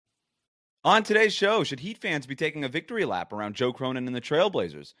On today's show, should Heat fans be taking a victory lap around Joe Cronin and the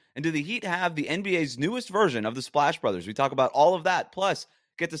Trailblazers? And do the Heat have the NBA's newest version of the Splash Brothers? We talk about all of that, plus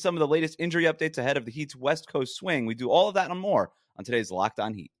get to some of the latest injury updates ahead of the Heat's West Coast swing. We do all of that and more on today's Locked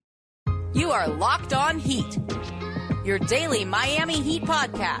On Heat. You are Locked On Heat, your daily Miami Heat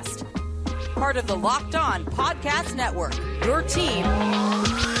podcast. Part of the Locked On Podcast Network, your team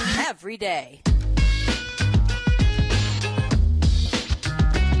every day.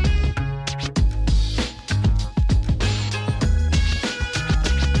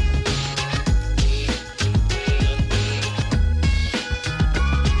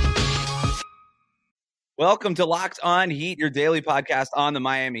 Welcome to Locked On Heat, your daily podcast on the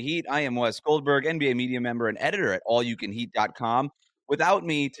Miami Heat. I am Wes Goldberg, NBA media member and editor at allyoucanheat.com. Without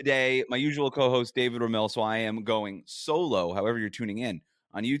me today, my usual co-host David Ramil, so I am going solo. However, you're tuning in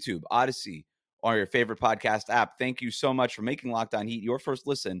on YouTube, Odyssey, or your favorite podcast app. Thank you so much for making Locked On Heat your first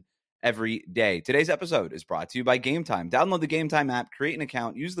listen every day. Today's episode is brought to you by Game Time. Download the Game Time app, create an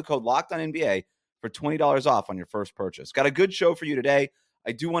account, use the code LOCKEDONNBA for $20 off on your first purchase. Got a good show for you today.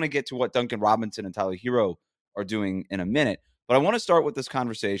 I do want to get to what Duncan Robinson and Tyler Hero are doing in a minute, but I want to start with this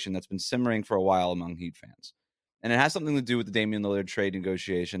conversation that's been simmering for a while among Heat fans. And it has something to do with the Damian Lillard trade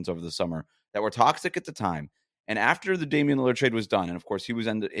negotiations over the summer that were toxic at the time. And after the Damian Lillard trade was done, and of course he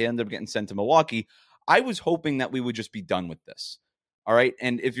ended up getting sent to Milwaukee, I was hoping that we would just be done with this. All right.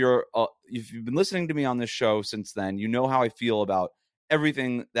 And if you've been listening to me on this show since then, you know how I feel about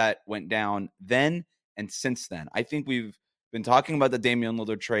everything that went down then and since then. I think we've been talking about the Damian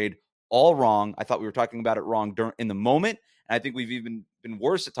Lillard trade all wrong. I thought we were talking about it wrong in the moment. And I think we've even been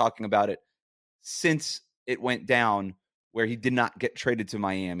worse at talking about it since it went down, where he did not get traded to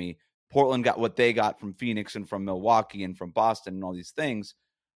Miami. Portland got what they got from Phoenix and from Milwaukee and from Boston and all these things.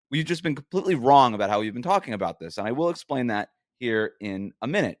 We've just been completely wrong about how we've been talking about this. And I will explain that here in a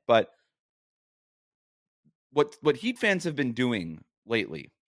minute. But what Heat fans have been doing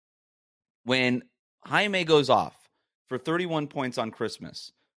lately, when Jaime goes off for 31 points on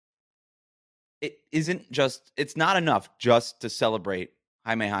Christmas, it's not enough just to celebrate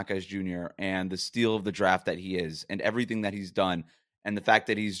Jaime Jaquez Jr. and the steal of the draft that he is and everything that he's done and the fact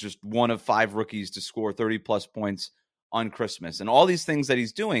that he's just one of 5 rookies to score 30-plus points on Christmas and all these things that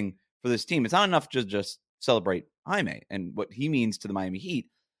he's doing for this team. It's not enough to just celebrate Jaime and what he means to the Miami Heat.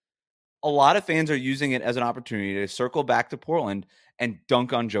 A lot of fans are using it as an opportunity to circle back to Portland and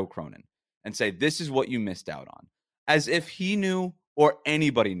dunk on Joe Cronin and say, this is what you missed out on, as if he knew or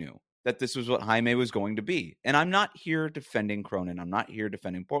anybody knew that this was what Jaime was going to be. And I'm not here defending Cronin. I'm not here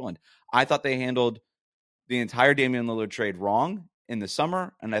defending Portland. I thought they handled the entire Damian Lillard trade wrong in the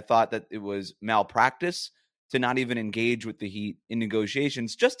summer, and I thought that it was malpractice to not even engage with the Heat in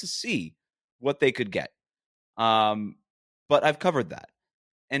negotiations just to see what they could get. But I've covered that.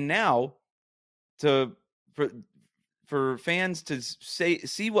 And now for fans to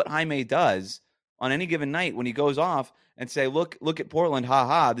see what Jaime does on any given night when he goes off and say, look at Portland,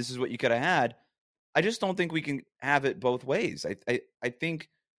 this is what you could have had. I just don't think we can have it both ways. I think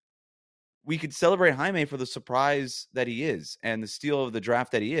we could celebrate Jaime for the surprise that he is and the steal of the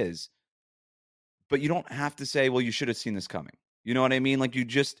draft that he is, but you don't have to say, well, you should have seen this coming. You know what I mean? Like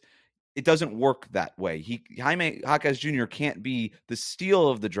it doesn't work that way. Jaime Jaquez Jr. can't be the steal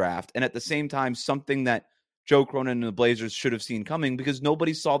of the draft and at the same time something that Joe Cronin and the Blazers should have seen coming, because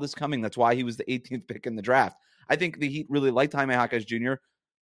nobody saw this coming. That's why he was the 18th pick in the draft. I think the Heat really liked Jaime Jaquez Jr.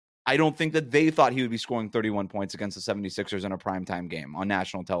 I don't think that they thought he would be scoring 31 points against the 76ers in a primetime game on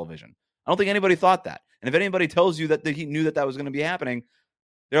national television. I don't think anybody thought that. And if anybody tells you that the Heat knew that was going to be happening,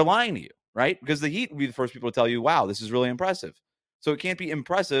 they're lying to you, right? Because the Heat would be the first people to tell you, wow, this is really impressive. So it can't be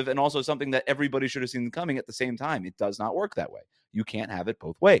impressive and also something that everybody should have seen coming at the same time. It does not work that way. You can't have it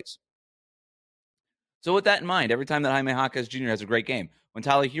both ways. So with that in mind, every time that Jaime Jaquez Jr. has a great game, when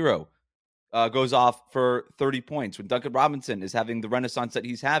Tyler Hero goes off for 30 points, when Duncan Robinson is having the renaissance that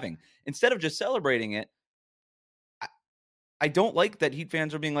he's having, instead of just celebrating it, I don't like that Heat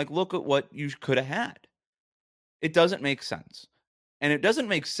fans are being like, look at what you could have had. It doesn't make sense. And it doesn't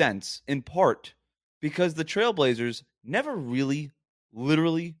make sense in part because the Trailblazers never really,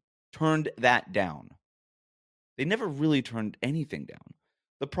 literally turned that down. They never really turned anything down.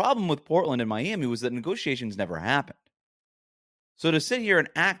 The problem with Portland and Miami was that negotiations never happened. So to sit here and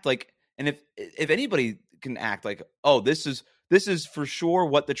act like, and if anybody can act like, oh, this is for sure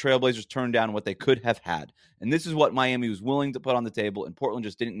what the Trailblazers turned down, what they could have had, and this is what Miami was willing to put on the table, and Portland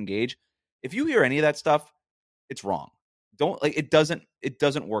just didn't engage. If you hear any of that stuff, it's wrong. It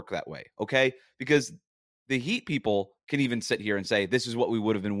doesn't work that way, okay? Because the Heat people can even sit here and say, this is what we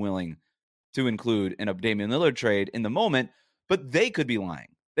would have been willing to include in a Damian Lillard trade in the moment, but they could be lying.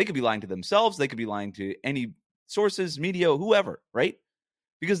 They could be lying to themselves. They could be lying to any sources, media, whoever, right?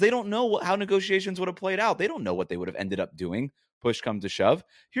 Because they don't know how negotiations would have played out. They don't know what they would have ended up doing, push come to shove.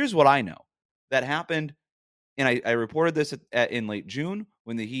 Here's what I know that happened, and I reported this in late June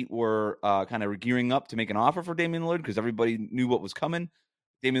when the Heat were kind of gearing up to make an offer for Damian Lillard because everybody knew what was coming.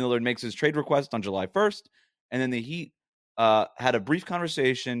 Damian Lillard makes his trade request on July 1st, and then the Heat had a brief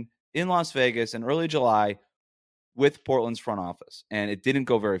conversation in Las Vegas in early July with Portland's front office, and it didn't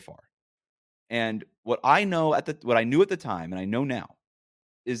go very far. And what I knew at the time, and I know now,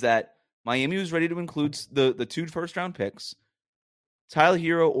 is that Miami was ready to include the 2 first-round picks, Tyler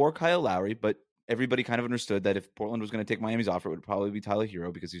Hero or Kyle Lowry, but everybody kind of understood that if Portland was going to take Miami's offer, it would probably be Tyler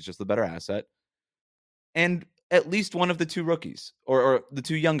Hero because he's just the better asset. And at least one of the 2 rookies or the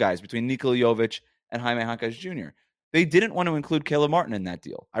 2 young guys between Nikola Jovic and Jaime Jaquez Jr. They didn't want to include Caleb Martin in that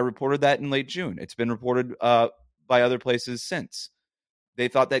deal. I reported that in late June. It's been reported by other places since. They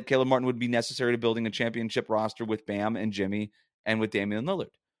thought that Caleb Martin would be necessary to building a championship roster with Bam and Jimmy and with Damian Lillard.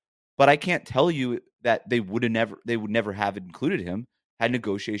 But I can't tell you that they would never have included him had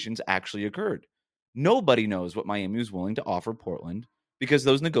negotiations actually occurred. Nobody knows what Miami was willing to offer Portland because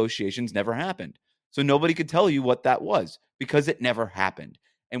those negotiations never happened. So nobody could tell you what that was because it never happened.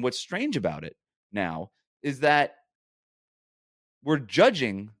 And what's strange about it now is that we're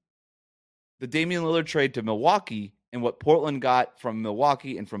judging the Damian Lillard trade to Milwaukee and what Portland got from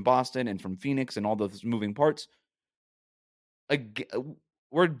Milwaukee and from Boston and from Phoenix and all those moving parts.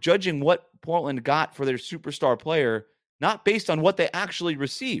 We're judging what Portland got for their superstar player, not based on what they actually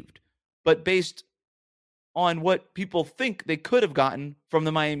received, but based on what people think they could have gotten from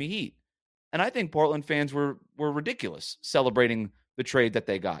the Miami Heat. And I think Portland fans were ridiculous celebrating the trade that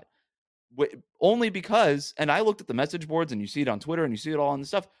they got. Only because, and I looked at the message boards and you see it on Twitter and you see it all on the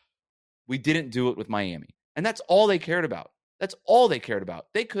stuff, we didn't do it with Miami. And that's all they cared about. That's all they cared about.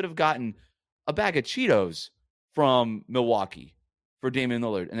 They could have gotten a bag of Cheetos from Milwaukee for Damian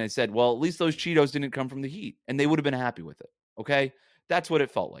Lillard. And they said, well, at least those Cheetos didn't come from the Heat. And they would have been happy with it. Okay? That's what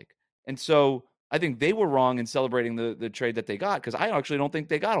it felt like. And so I think they were wrong in celebrating the trade that they got because I actually don't think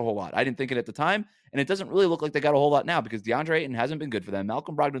they got a whole lot. I didn't think it at the time. And it doesn't really look like they got a whole lot now because DeAndre Ayton hasn't been good for them.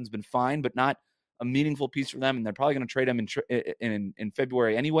 Malcolm Brogdon's been fine, but not a meaningful piece for them. And they're probably going to trade him in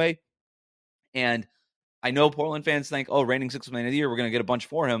February anyway. And I know Portland fans think, oh, reigning 6th man of the year, we're going to get a bunch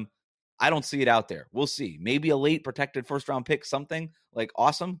for him. I don't see it out there. We'll see. Maybe a late protected first-round pick, something like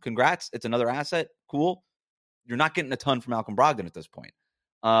awesome. Congrats. It's another asset. Cool. You're not getting a ton from Malcolm Brogdon at this point.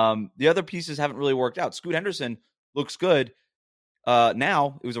 The other pieces haven't really worked out. Scoot Henderson looks good.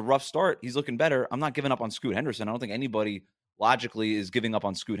 Now, it was a rough start. He's looking better. I'm not giving up on Scoot Henderson. I don't think anybody logically is giving up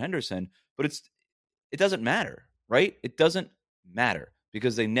on Scoot Henderson, but it doesn't matter, right? It doesn't matter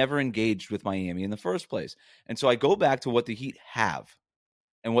because they never engaged with Miami in the first place. And so I go back to what the Heat have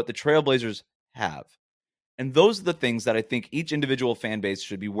and what the Trailblazers have. And those are the things that I think each individual fan base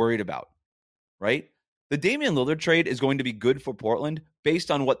should be worried about, right? The Damian Lillard trade is going to be good for Portland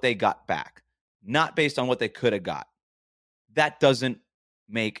based on what they got back, not based on what they could have got. That doesn't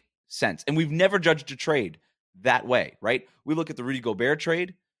make sense. And we've never judged a trade that way, right? We look at the Rudy Gobert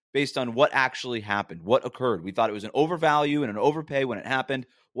trade based on what actually happened, what occurred. We thought it was an overvalue and an overpay when it happened.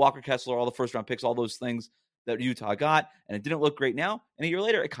 Walker Kessler, all the first-round picks, all those things that Utah got, and it didn't look great now. And a year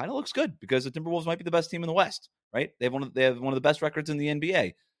later, it kind of looks good because the Timberwolves might be the best team in the West, right? They have one of the best records in the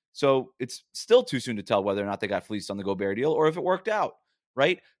NBA. So it's still too soon to tell whether or not they got fleeced on the Gobert deal or if it worked out,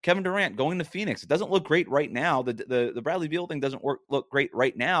 right? Kevin Durant going to Phoenix. It doesn't look great right now. The Bradley Beal thing doesn't look great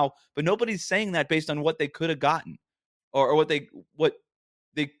right now, but nobody's saying that based on what they could have gotten or what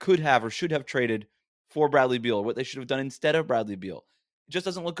they could have or should have traded for Bradley Beal or what they should have done instead of Bradley Beal. It just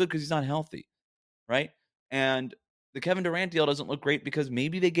doesn't look good because he's not healthy, right? And the Kevin Durant deal doesn't look great because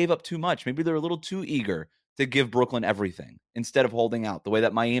maybe they gave up too much. Maybe they're a little too eager to give Brooklyn everything instead of holding out the way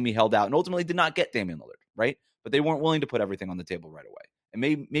that Miami held out and ultimately did not get Damian Lillard, right? But they weren't willing to put everything on the table right away.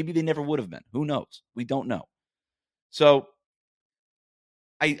 And maybe they never would have been. Who knows? We don't know. So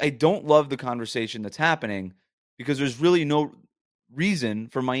I don't love the conversation that's happening because there's really no reason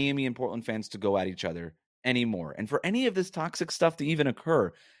for Miami and Portland fans to go at each other anymore and for any of this toxic stuff to even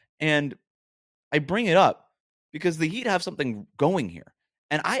occur. And I bring it up because the Heat have something going here.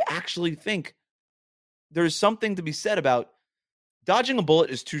 And I actually think there's something to be said about dodging a bullet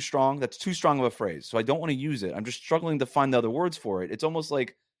is too strong. That's too strong of a phrase. So I don't want to use it. I'm just struggling to find the other words for it. It's almost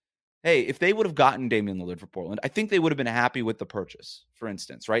like, hey, if they would have gotten Damian Lillard for Portland, I think they would have been happy with the purchase, for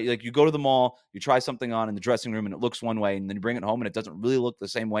instance, right? Like you go to the mall, you try something on in the dressing room and it looks one way and then you bring it home and it doesn't really look the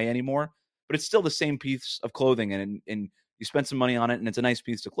same way anymore, but it's still the same piece of clothing and you spend some money on it and it's a nice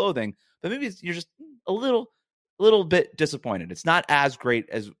piece of clothing, but maybe you're just a little a little bit disappointed. It's not as great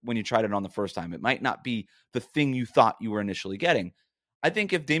as when you tried it on the first time. It might not be the thing you thought you were initially getting. I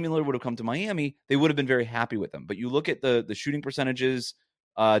think if Damian Lillard would have come to Miami, they would have been very happy with him. But you look at the shooting percentages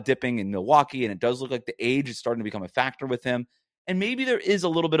dipping in Milwaukee, and it does look like the age is starting to become a factor with him. And maybe there is a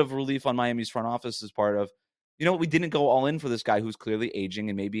little bit of relief on Miami's front office as part of, we didn't go all in for this guy who's clearly aging,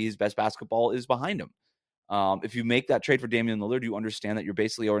 and maybe his best basketball is behind him. If you make that trade for Damian Lillard, you understand that you're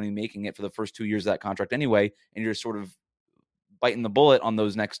basically already making it for the first 2 years of that contract anyway, and you're sort of biting the bullet on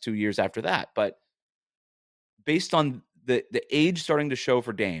those next 2 years after that. But based on the age starting to show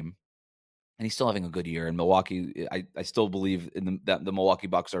for Dame, and he's still having a good year in Milwaukee, I still believe that the Milwaukee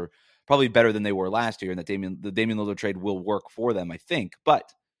Bucks are probably better than they were last year, and that the Damian Lillard trade will work for them, I think.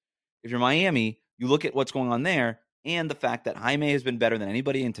 But if you're Miami, you look at what's going on there, and the fact that Jaime has been better than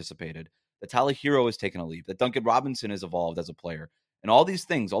anybody anticipated, that Tyler Hero has taken a leap, that Duncan Robinson has evolved as a player, and all these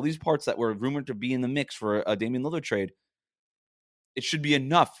things, all these parts that were rumored to be in the mix for a Damian Lillard trade, it should be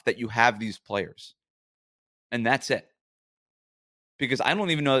enough that you have these players. And that's it. Because I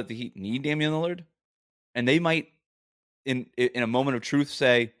don't even know that the Heat need Damian Lillard. And they might, in a moment of truth,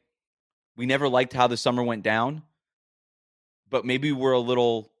 say, we never liked how the summer went down, but maybe we're a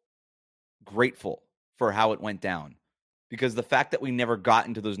little grateful for how it went down. Because the fact that we never got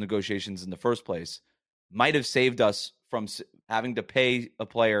into those negotiations in the first place might have saved us from having to pay a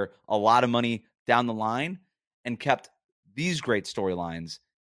player a lot of money down the line and kept these great storylines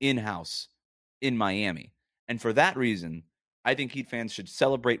in-house in Miami. And for that reason, I think Heat fans should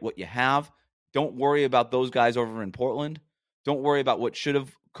celebrate what you have. Don't worry about those guys over in Portland. Don't worry about what should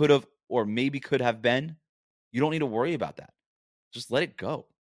have, could have, or maybe could have been. You don't need to worry about that. Just let it go,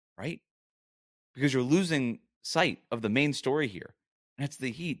 right? Because you're losing sight of the main story here. And that's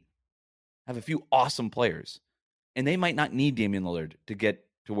the Heat have a few awesome players. And they might not need Damian Lillard to get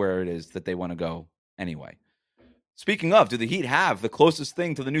to where it is that they want to go anyway. Speaking of, do the Heat have the closest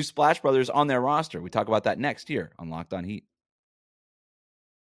thing to the new Splash Brothers on their roster? We talk about that next here on Locked On Heat.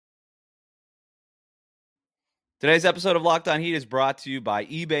 Today's episode of Locked On Heat is brought to you by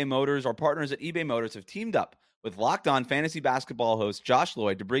eBay Motors. Our partners at eBay Motors have teamed up with Locked On Fantasy Basketball host Josh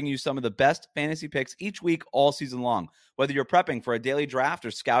Lloyd to bring you some of the best fantasy picks each week all season long. Whether you're prepping for a daily draft or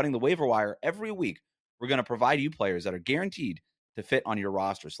scouting the waiver wire, every week we're going to provide you players that are guaranteed to fit on your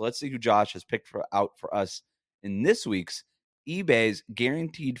roster. So let's see who Josh has picked out for us in this week's eBay's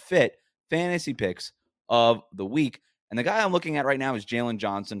Guaranteed Fit Fantasy Picks of the Week. And the guy I'm looking at right now is Jalen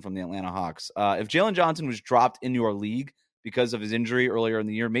Johnson from the Atlanta Hawks. If Jalen Johnson was dropped in your league because of his injury earlier in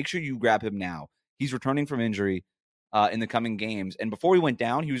the year, make sure you grab him now. He's returning from injury in the coming games. And before he went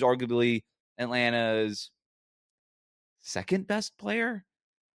down, he was arguably Atlanta's second best player.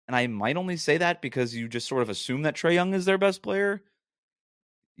 And I might only say that because you just sort of assume that Trae Young is their best player.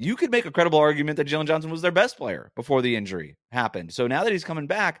 You could make a credible argument that Jalen Johnson was their best player before the injury happened. So now that he's coming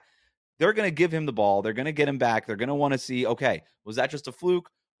back, they're going to give him the ball. They're going to get him back. They're going to want to see, okay, was that just a fluke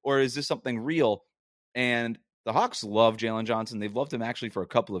or is this something real? And the Hawks love Jalen Johnson. They've loved him actually for a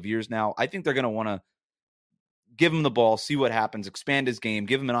couple of years now. I think they're going to want to give him the ball, see what happens, expand his game,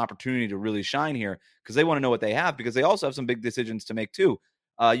 give him an opportunity to really shine here because they want to know what they have because they also have some big decisions to make too.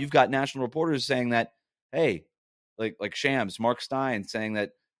 You've got national reporters saying that, hey, like Shams, Mark Stein saying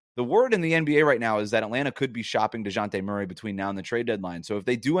that the word in the NBA right now is that Atlanta could be shopping DeJounte Murray between now and the trade deadline. So if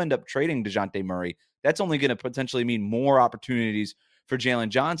they do end up trading DeJounte Murray, that's only going to potentially mean more opportunities for Jalen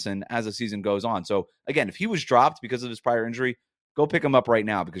Johnson as the season goes on. So again, if he was dropped because of his prior injury, go pick him up right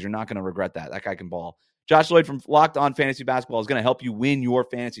now because you're not going to regret that. That guy can ball. Josh Lloyd from Locked On Fantasy Basketball is going to help you win your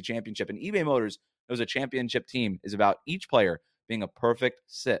fantasy championship. And eBay Motors knows a championship team is about each player being a perfect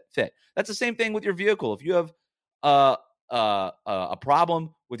fit. That's the same thing with your vehicle. If you have a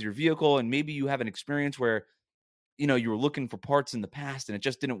problem with your vehicle and maybe you have an experience where you were looking for parts in the past and it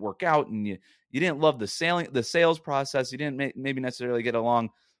just didn't work out and you didn't love the sales process, you didn't maybe necessarily get along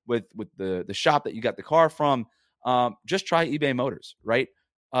with the shop that you got the car from, just try eBay Motors, right?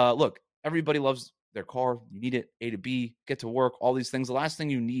 Look, everybody loves their car. You need it A to B, get to work, all these things. The last thing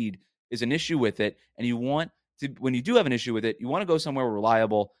you need is an issue with it, and you want to, when you do have an issue with it, you want to go somewhere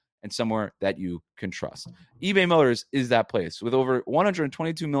reliable and somewhere that you can trust. eBay Motors is that place. With over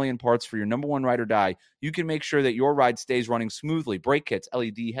 122 million parts for your number one ride or die, you can make sure that your ride stays running smoothly. Brake kits,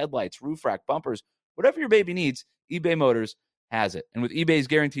 LED headlights, roof rack, bumpers, whatever your baby needs, eBay Motors has it. And with eBay's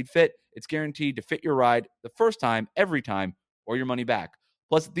Guaranteed Fit, it's guaranteed to fit your ride the first time, every time, or your money back.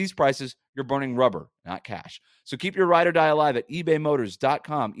 Plus, at these prices, you're burning rubber, not cash. So keep your ride or die alive at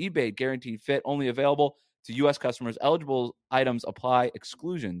ebaymotors.com. eBay Guaranteed Fit, only available to U.S. customers. Eligible items apply.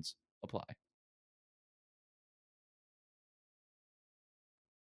 Exclusions apply.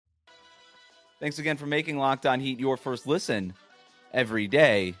 Thanks again for making Locked On Heat your first listen every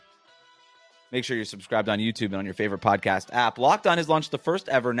day. Make sure you're subscribed on YouTube and on your favorite podcast app. Locked On has launched the first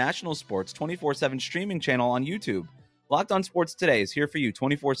ever national sports 24/7 streaming channel on YouTube. Locked On Sports Today is here for you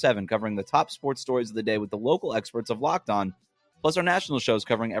 24/7, covering the top sports stories of the day with the local experts of Locked On, plus our national shows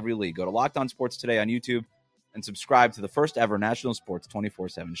covering every league. Go to Locked On Sports Today on YouTube and subscribe to the first ever national sports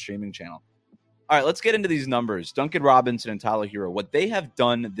 24/7 streaming channel. All right, let's get into these numbers. Duncan Robinson and Tyler Hero, what they have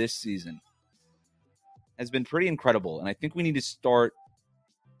done this season has been pretty incredible, and I think we need to start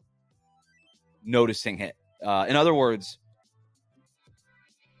noticing it. In other words,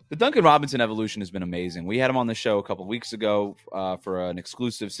 the Duncan Robinson evolution has been amazing. We had him on the show a couple weeks ago for an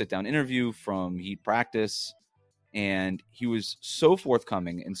exclusive sit-down interview from Heat Practice, and he was so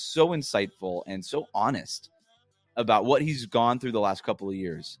forthcoming and so insightful and so honest about what he's gone through the last couple of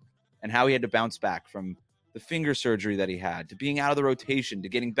years and how he had to bounce back from the finger surgery that he had, to being out of the rotation, to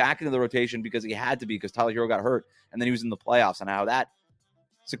getting back into the rotation because he had to be because Tyler Hero got hurt, and then he was in the playoffs, and how that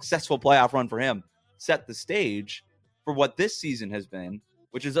successful playoff run for him set the stage for what this season has been,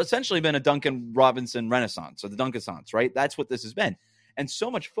 which has essentially been a Duncan Robinson renaissance, or the Dunkassance, right? That's what this has been. And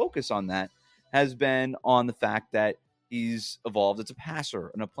so much focus on that has been on the fact that he's evolved as a passer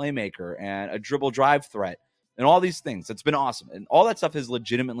and a playmaker and a dribble drive threat and all these things. It's been awesome. And all that stuff has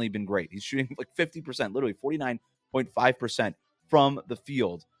legitimately been great. He's shooting like 50%, literally 49.5% from the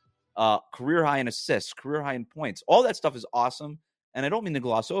field. Career high in assists, career high in points. All that stuff is awesome. And I don't mean to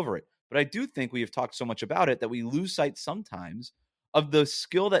gloss over it, but I do think we have talked so much about it that we lose sight sometimes of the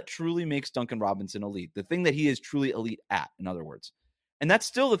skill that truly makes Duncan Robinson elite, the thing that he is truly elite at, in other words. And that's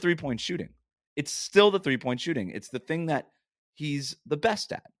still the three-point shooting. It's still the three-point shooting. It's the thing that he's the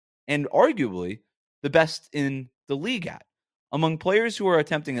best at, and arguably the best in the league at. Among players who are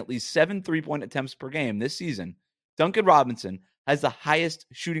attempting at least 7 three-point attempts per game this season, Duncan Robinson has the highest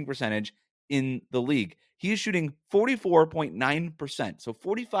shooting percentage in the league. He is shooting 44.9%, so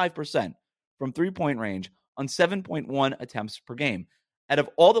 45% from three-point range on 7.1 attempts per game. Out of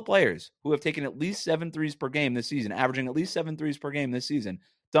all the players who have taken at least 7 threes per game this season, averaging at least 7 threes per game this season,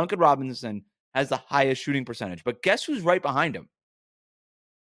 Duncan Robinson has the highest shooting percentage. But guess who's right behind him?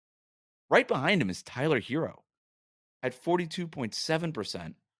 Right behind him is Tyler Hero at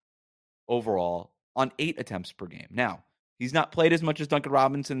 42.7% overall on 8 attempts per game. Now, he's not played as much as Duncan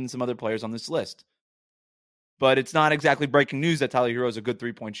Robinson and some other players on this list. But it's not exactly breaking news that Tyler Hero is a good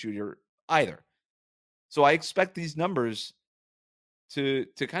three-point shooter either. So I expect these numbers to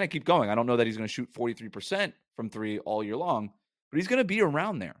kind of keep going. I don't know that he's going to shoot 43% from three all year long, but he's going to be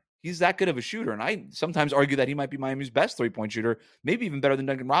around there. He's that good of a shooter. And I sometimes argue that he might be Miami's best three-point shooter, maybe even better than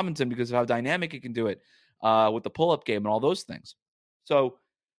Duncan Robinson because of how dynamic he can do it with the pull-up game and all those things. So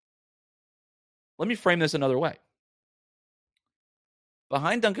let me frame this another way.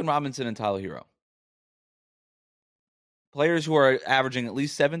 Behind Duncan Robinson and Tyler Hero, players who are averaging at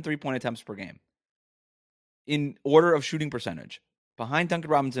least 7 three-point attempts per game, in order of shooting percentage, behind Duncan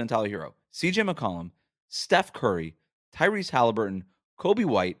Robinson and Tyler Hero, CJ McCollum, Steph Curry, Tyrese Halliburton, Kobe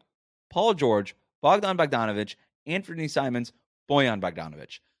White, Paul George, Bogdan Bogdanovic, Anthony Simons, Bojan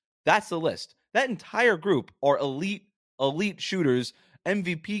Bogdanovic. That's the list. That entire group are elite shooters,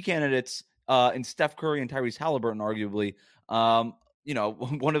 MVP candidates in Steph Curry and Tyrese Halliburton, arguably.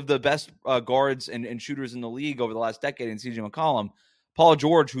 One of the best guards and shooters in the league over the last decade in CJ McCollum. Paul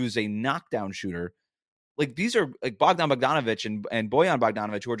George, who's a knockdown shooter. Like, these are like Bogdan Bogdanovic and Bojan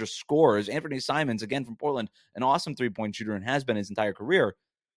Bogdanovic, who are just scorers. Anthony Simons, again from Portland, an awesome three-point shooter and has been his entire career.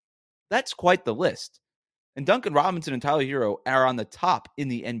 That's quite the list. And Duncan Robinson and Tyler Hero are on the top in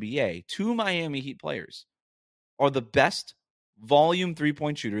the NBA. 2 Miami Heat players are the best volume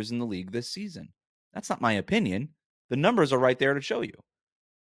three-point shooters in the league this season. That's not my opinion. The numbers are right there to show you.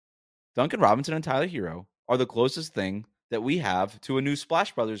 Duncan Robinson and Tyler Hero are the closest thing that we have to a new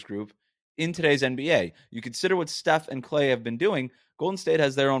Splash Brothers group in today's NBA. You consider what Steph and Clay have been doing. Golden State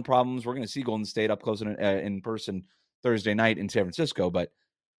has their own problems. We're going to see Golden State up close in person Thursday night in San Francisco. But,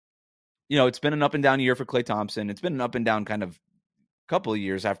 it's been an up and down year for Klay Thompson. It's been an up and down kind of couple of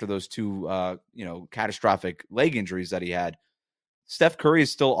years after those 2, catastrophic leg injuries that he had. Steph Curry is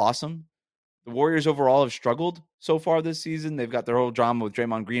still awesome. The Warriors overall have struggled so far this season. They've got their whole drama with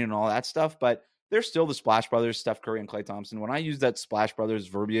Draymond Green and all that stuff, but they're still the Splash Brothers, Steph Curry and Klay Thompson. When I use that Splash Brothers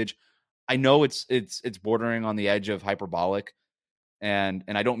verbiage, I know it's bordering on the edge of hyperbolic, and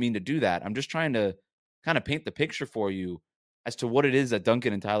I don't mean to do that. I'm just trying to kind of paint the picture for you as to what it is that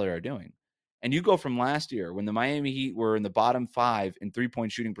Duncan and Tyler are doing. And you go from last year when the Miami Heat were in the bottom 5 in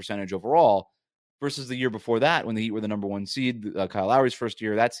three-point shooting percentage overall versus the year before that when the Heat were the number 1 seed, Kyle Lowry's first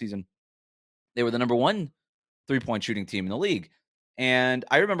year that season. They were the number 1 three-point shooting team in the league. And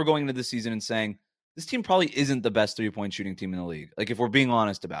I remember going into the season and saying, this team probably isn't the best 3-point shooting team in the league. Like, if we're being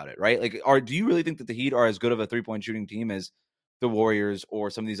honest about it, right? Like, do you really think that the Heat are as good of a 3-point shooting team as the Warriors or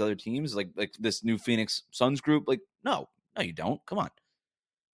some of these other teams, like this new Phoenix Suns group? Like, no, you don't. Come on.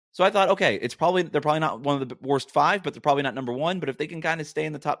 So I thought, okay, they're probably not one of the worst 5, but they're probably not number 1. But if they can kind of stay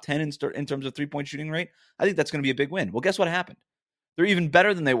in the top 10 in terms of 3-point shooting rate, I think that's going to be a big win. Well, guess what happened? They're even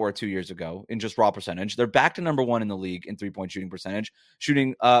better than they were 2 years ago in just raw percentage. They're back to number 1 in the league in 3-point shooting percentage,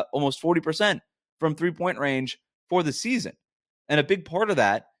 shooting almost 40% from 3-point range for the season. And a big part of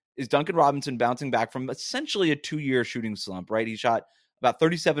that is Duncan Robinson bouncing back from essentially a 2-year shooting slump, right? He shot about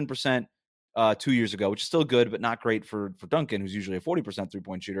 37% 2 years ago, which is still good, but not great for Duncan, who's usually a 40%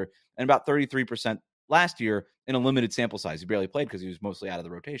 3-point shooter, and about 33% last year in a limited sample size. He barely played because he was mostly out of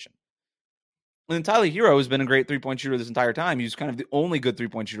the rotation. And then Tyler Hero has been a great 3-point shooter this entire time. He was kind of the only good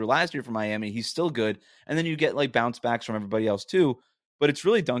 3-point shooter last year for Miami. He's still good. And then you get like bounce backs from everybody else too. But it's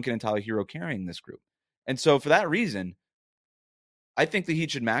really Duncan and Tyler Hero carrying this group. And so for that reason, I think the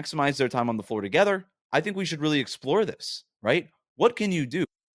Heat should maximize their time on the floor together. I think we should really explore this, right? What can you do?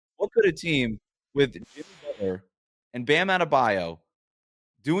 What could a team with Jimmy Butler and Bam Adebayo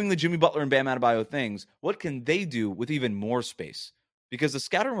doing the Jimmy Butler and Bam Adebayo things, what can they do with even more space? Because the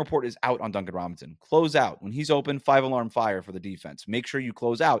scouting report is out on Duncan Robinson. Close out. When he's open, 5-alarm fire for the defense. Make sure you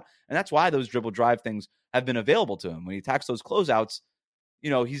close out. And that's why those dribble drive things have been available to him. When he attacks those closeouts,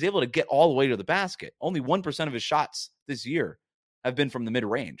 he's able to get all the way to the basket. Only 1% of his shots this year have been from the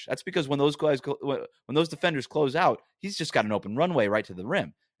mid-range. That's because when those defenders close out, he's just got an open runway right to the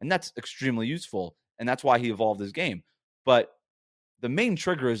rim. And that's extremely useful. And that's why he evolved his game. But the main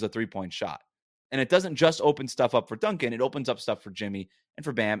trigger is the 3-point shot. And it doesn't just open stuff up for Duncan. It opens up stuff for Jimmy and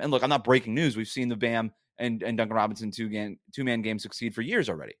for Bam. And look, I'm not breaking news. We've seen the Bam and Duncan Robinson two-man game succeed for years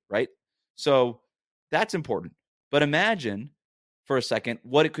already, right? So that's important. But imagine for a second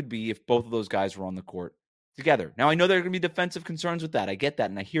what it could be if both of those guys were on the court together. Now, I know there are going to be defensive concerns with that. I get that,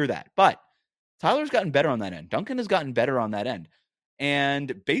 and I hear that. But Tyler's gotten better on that end. Duncan has gotten better on that end.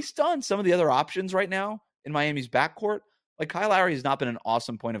 And based on some of the other options right now in Miami's backcourt, like Kyle Lowry has not been an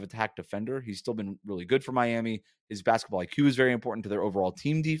awesome point of attack defender. He's still been really good for Miami. His basketball IQ is very important to their overall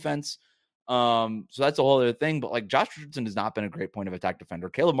team defense. So that's a whole other thing. But like Josh Richardson has not been a great point of attack defender.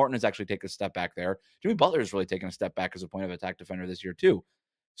 Caleb Martin has actually taken a step back there. Jimmy Butler has really taken a step back as a point of attack defender this year too.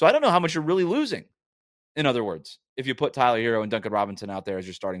 So I don't know how much you're really losing. In other words, if you put Tyler Hero and Duncan Robinson out there as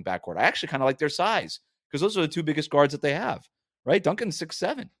your starting backcourt, I actually kind of like their size because those are the two biggest guards that they have, right? Duncan's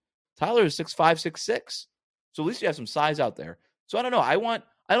 6'7". Tyler is 6'5", 6'6". So at least you have some size out there. So I don't know.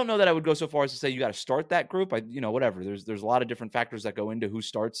 I don't know that I would go so far as to say you got to start that group. Whatever. There's a lot of different factors that go into who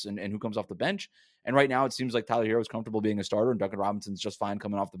starts and who comes off the bench. And right now it seems like Tyler Hero is comfortable being a starter and Duncan Robinson's just fine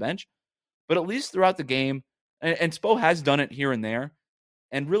coming off the bench. But at least throughout the game, and Spo has done it here and there.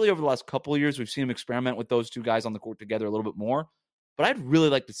 And really over the last couple of years, we've seen him experiment with those two guys on the court together a little bit more. But I'd really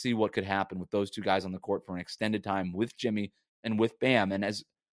like to see what could happen with those two guys on the court for an extended time with Jimmy and with Bam. And as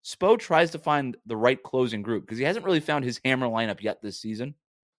Spo tries to find the right closing group, because he hasn't really found his hammer lineup yet this season,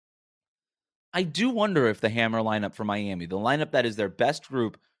 I do wonder if the hammer lineup for Miami, the lineup that is their best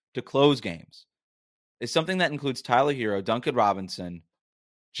group to close games, is something that includes Tyler Hero, Duncan Robinson,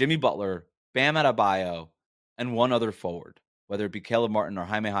 Jimmy Butler, Bam Adebayo, and one other forward, whether it be Caleb Martin or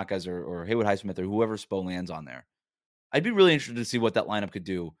Jaime Jaquez or Haywood Highsmith or whoever Spo lands on there. I'd be really interested to see what that lineup could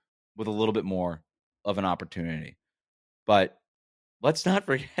do with a little bit more of an opportunity. But let's not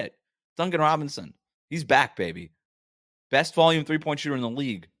forget Duncan Robinson. He's back, baby. Best volume 3-point shooter in the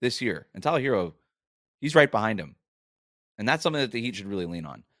league this year. And Tyler Hero, he's right behind him. And that's something that the Heat should really lean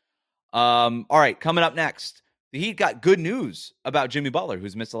on. All right, coming up next, the Heat got good news about Jimmy Butler,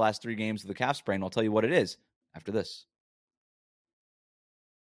 who's missed the last 3 games with a calf sprain. I'll tell you what it is after this.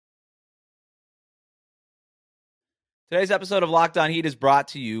 Today's episode of Locked On Heat is brought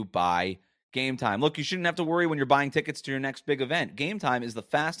to you by Game Time. Look, you shouldn't have to worry when you're buying tickets to your next big event. Game Time is the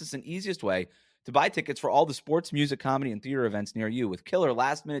fastest and easiest way to buy tickets for all the sports, music, comedy, and theater events near you. With killer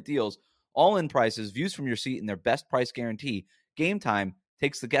last-minute deals, all-in prices, views from your seat, and their best price guarantee, Game Time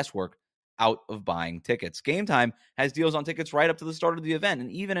takes the guesswork out of buying tickets. Game Time has deals on tickets right up to the start of the event,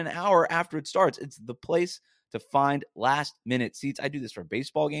 and even an hour after it starts. It's the place to find last-minute seats. I do this for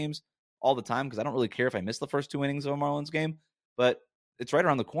baseball games all the time because I don't really care if I miss the first 2 innings of a Marlins game, but it's right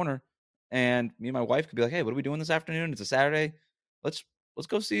around the corner. And me and my wife could be like, hey, what are we doing this afternoon? It's a Saturday. Let's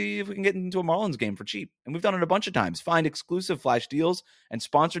go see if we can get into a Marlins game for cheap. And we've done it a bunch of times. Find exclusive flash deals and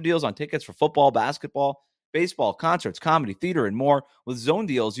sponsor deals on tickets for football, basketball, baseball, concerts, comedy, theater, and more. With zone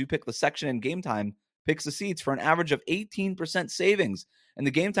deals, you pick the section and Game Time picks the seats for an average of 18% savings. And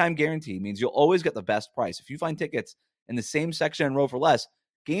the Game Time guarantee means you'll always get the best price. If you find tickets in the same section and row for less,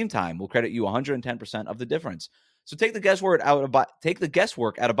 Game Time will credit you 110% of the difference. So take the guesswork out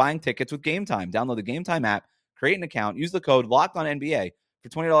of buying tickets with Game Time. Download the Game Time app, create an account, use the code LOCKEDONNBA for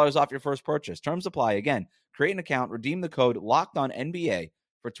 $20 off your first purchase. Terms apply. Again, create an account, redeem the code LOCKEDONNBA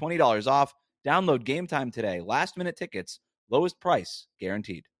for $20 off. Download Game Time today. Last minute tickets, lowest price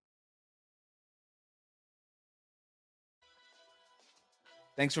guaranteed.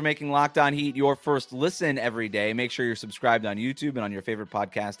 Thanks for making Locked On Heat your first listen every day. Make sure you're subscribed on YouTube and on your favorite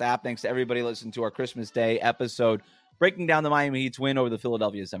podcast app. Thanks to everybody listening to our Christmas Day episode, breaking down the Miami Heat's win over the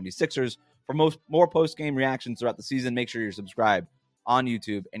Philadelphia 76ers. For more post-game reactions throughout the season, make sure you're subscribed on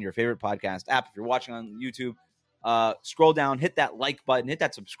YouTube and your favorite podcast app. If you're watching on YouTube, scroll down, hit that like button, hit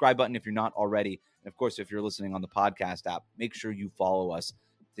that subscribe button if you're not already. And, of course, if you're listening on the podcast app, make sure you follow us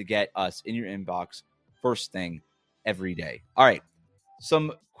to get us in your inbox first thing every day. All right.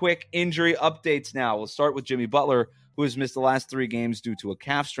 Some quick injury updates now. We'll start with Jimmy Butler, who has missed the last 3 games due to a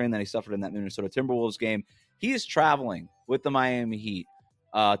calf strain that he suffered in that Minnesota Timberwolves game. He is traveling with the Miami Heat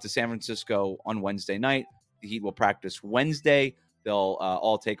to San Francisco on Wednesday night. The Heat will practice Wednesday. They'll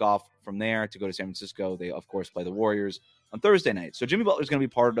all take off from there to go to San Francisco. They, of course, play the Warriors on Thursday night. So Jimmy Butler is going to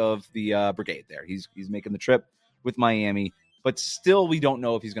be part of the brigade there. He's making the trip with Miami, but still we don't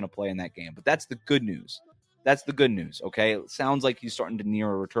know if he's going to play in that game. But that's the good news. That's the good news, okay? It sounds like he's starting to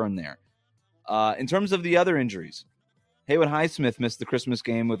near a return there. In terms of the other injuries, Haywood Highsmith missed the Christmas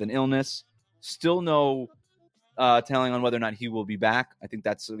game with an illness. Still no telling on whether or not he will be back. I think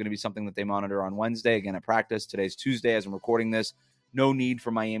that's going to be something that they monitor on Wednesday, again at practice. Today's Tuesday as I'm recording this. No need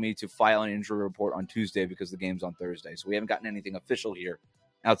for Miami to file an injury report on Tuesday because the game's on Thursday. So we haven't gotten anything official here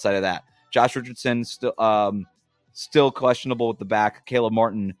outside of that. Josh Richardson still questionable with the back. Caleb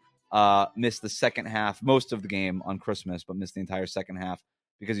Martin missed the second half, most of the game on Christmas, but missed the entire second half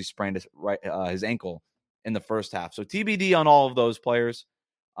because he sprained his ankle in the first half. So TBD on all of those players.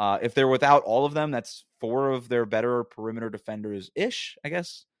 If they're without all of them, that's 4 of their better perimeter defenders-ish, I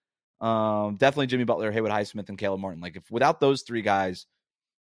guess. Definitely Jimmy Butler, Haywood Highsmith, and Caleb Martin. Like, if without those 3 guys,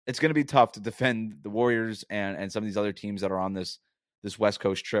 it's going to be tough to defend the Warriors and some of these other teams that are on this West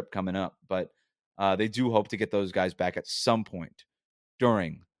Coast trip coming up. But they do hope to get those guys back at some point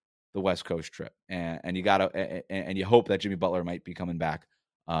during the West Coast trip, and you hope that Jimmy Butler might be coming back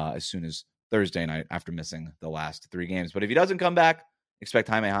as soon as Thursday night after missing the last 3 games. But if he doesn't come back, expect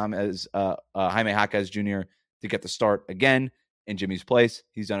Jaime Jaquez Jr. to get the start again in Jimmy's place.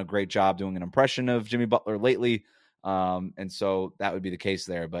 He's done a great job doing an impression of Jimmy Butler lately, and so that would be the case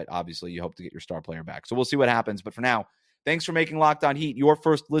there. But obviously, you hope to get your star player back. So we'll see what happens. But for now, thanks for making Locked On Heat your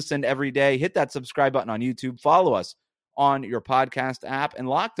first listen every day. Hit that subscribe button on YouTube. Follow us on your podcast app, and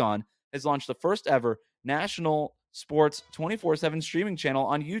Locked On has launched the first ever national sports 24/7 streaming channel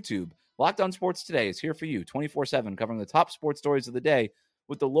on YouTube. Locked On Sports Today is here for you 24/7, covering the top sports stories of the day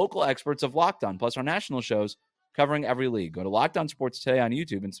with the local experts of Locked On, plus our national shows covering every league. Go to Locked On Sports Today on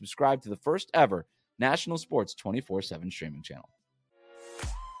YouTube and subscribe to the first ever national sports 24/7 streaming channel.